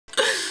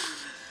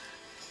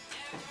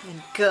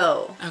And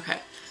go. Okay.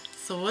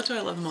 So what do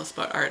I love the most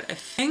about art? I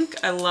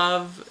think I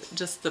love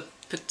just the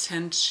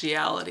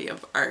potentiality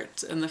of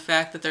art and the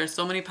fact that there are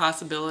so many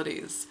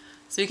possibilities.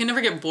 So you can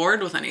never get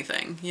bored with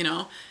anything, you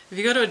know? If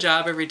you go to a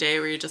job every day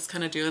where you're just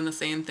kind of doing the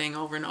same thing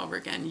over and over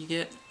again, you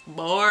get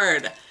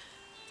bored.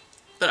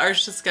 But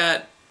art's just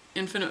got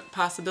infinite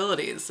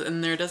possibilities,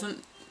 and there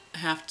doesn't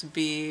have to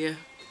be...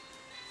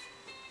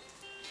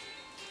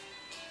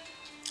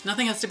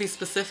 Nothing has to be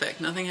specific.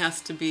 Nothing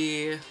has to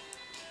be...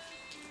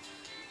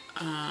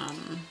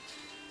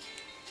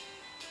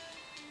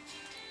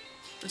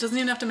 It doesn't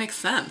even have to make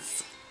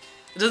sense.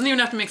 It doesn't even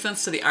have to make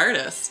sense to the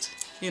artist,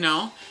 you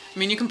know? I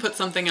mean, you can put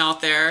something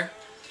out there,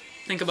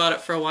 think about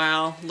it for a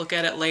while, look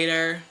at it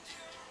later,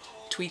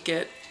 tweak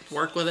it,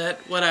 work with it,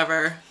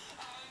 whatever.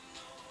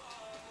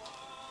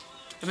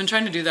 I've been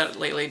trying to do that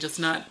lately, just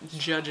not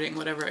judging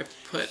whatever I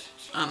put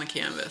on the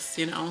canvas,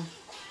 you know?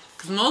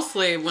 Because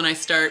mostly when I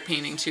start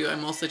painting too,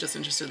 I'm mostly just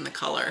interested in the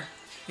color.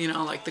 You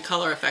know, like the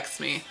color affects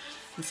me.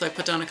 And so I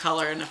put down a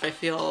color, and if I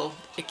feel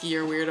icky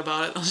or weird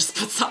about it, I'll just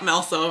put something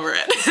else over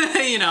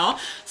it, you know?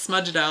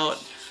 Smudge it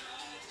out,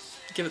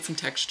 give it some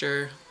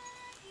texture,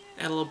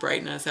 add a little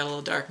brightness, add a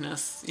little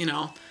darkness, you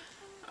know?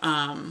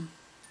 I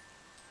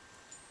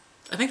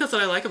think that's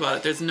what I like about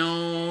it. There's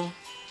no...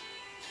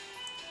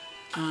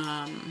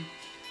 there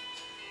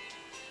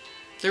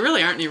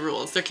really aren't any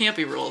rules. There can't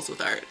be rules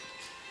with art.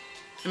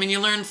 I mean,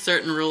 you learn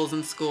certain rules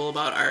in school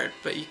about art,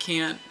 but you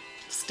can't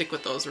stick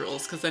with those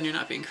rules because then you're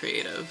not being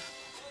creative.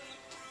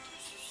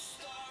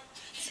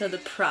 So the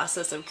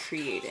process of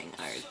creating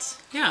art.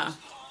 Yeah.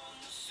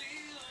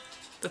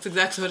 That's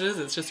exactly what it is.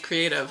 It's just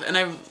creative. And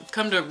I've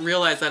come to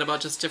realize that about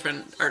just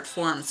different art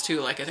forms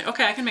too. Like I think,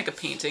 okay, I can make a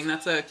painting.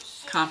 That's a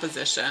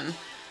composition.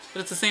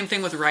 But it's the same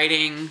thing with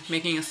writing,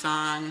 making a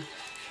song.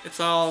 It's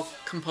all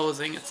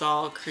composing. It's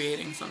all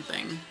creating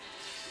something.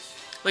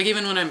 Like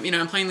even when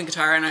I'm playing the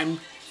guitar, and I'm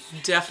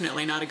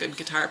definitely not a good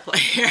guitar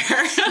player.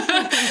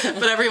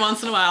 But every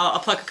once in a while I'll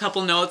pluck a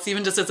couple notes,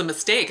 even just as a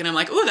mistake. And I'm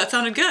like, ooh, that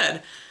sounded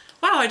good.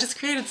 Wow, I just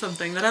created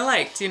something that I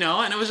liked, you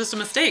know, and it was just a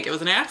mistake. It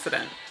was an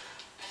accident.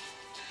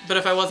 But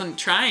if I wasn't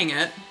trying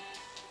it,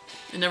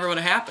 it never would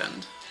have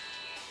happened,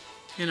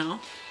 you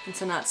know? And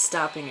so not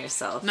stopping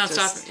yourself. Not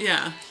stopping,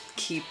 yeah.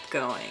 Keep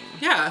going.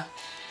 Yeah.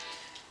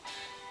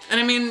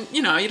 And I mean,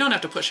 you know, you don't have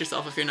to push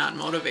yourself if you're not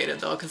motivated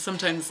though, because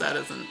sometimes that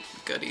isn't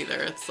good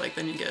either. It's like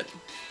then you get,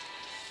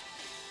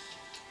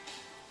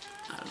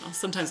 I don't know,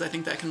 sometimes I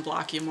think that can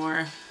block you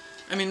more.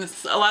 I mean,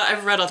 it's a lot.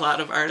 I've read about a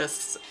lot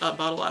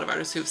of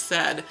artists who've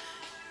said,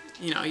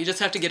 you know, you just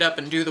have to get up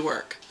and do the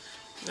work.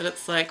 But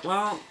it's like,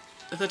 well,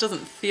 if that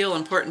doesn't feel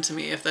important to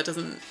me,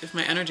 if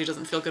my energy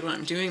doesn't feel good when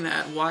I'm doing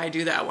that, why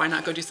do that? Why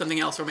not go do something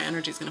else where my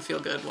energy is going to feel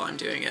good while I'm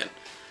doing it?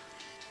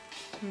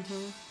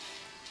 Mm-hmm.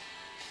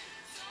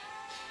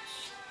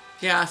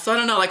 Yeah, so I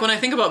don't know, like when I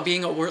think about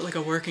being a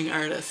working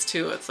artist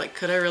too, it's like,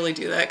 could I really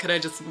do that? Could I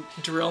just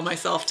drill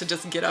myself to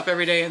just get up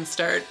every day and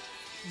start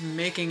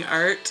making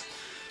art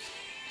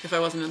if I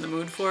wasn't in the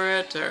mood for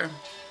it? Or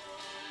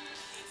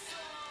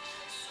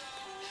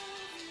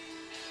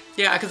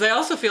yeah, because I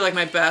also feel like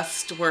my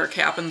best work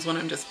happens when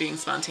I'm just being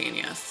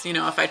spontaneous. You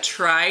know, if I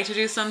try to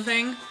do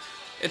something,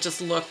 it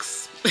just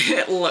looks,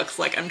 it looks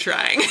like I'm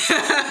trying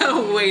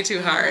way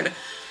too hard.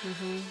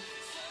 Mm-hmm.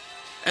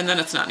 And then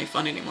it's not any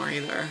fun anymore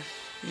either,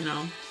 you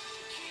know?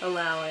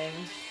 Allowing.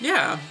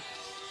 Yeah.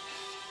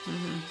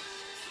 Mm-hmm.